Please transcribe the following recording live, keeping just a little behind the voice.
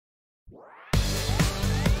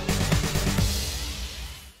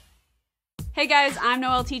Hey guys, I'm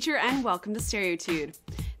Noelle Teacher and welcome to Stereotude.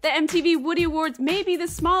 The MTV Woodie Awards may be the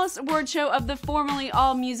smallest award show of the formerly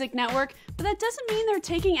all-music network, but that doesn't mean they're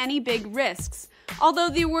taking any big risks.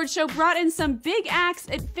 Although the award show brought in some big acts,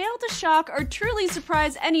 it failed to shock or truly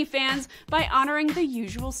surprise any fans by honoring the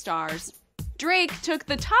usual stars. Drake took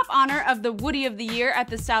the top honor of the Woodie of the Year at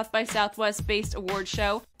the South by Southwest-based award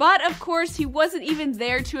show, but of course he wasn't even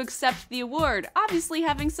there to accept the award, obviously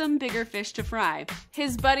having some bigger fish to fry.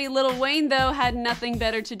 His buddy Lil Wayne, though, had nothing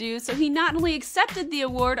better to do, so he not only accepted the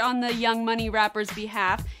award on the Young Money rapper's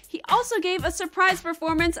behalf, he also gave a surprise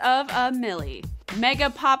performance of a Milli. Mega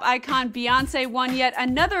pop icon Beyonce won yet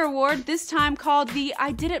another award, this time called the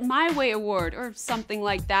I Did It My Way Award, or something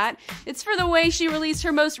like that. It's for the way she released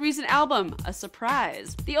her most recent album, a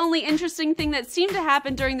surprise. The only interesting thing that seemed to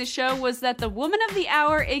happen during the show was that the Woman of the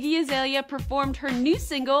Hour, Iggy Azalea, performed her new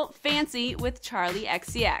single, Fancy, with Charli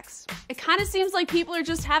XCX. It kinda seems like people are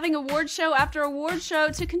just having award show after award show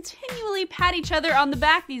to continually pat each other on the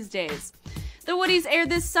back these days. The Woodies air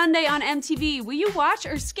this Sunday on MTV. Will you watch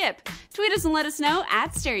or skip? Tweet us and let us know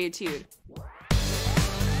at Stereotude.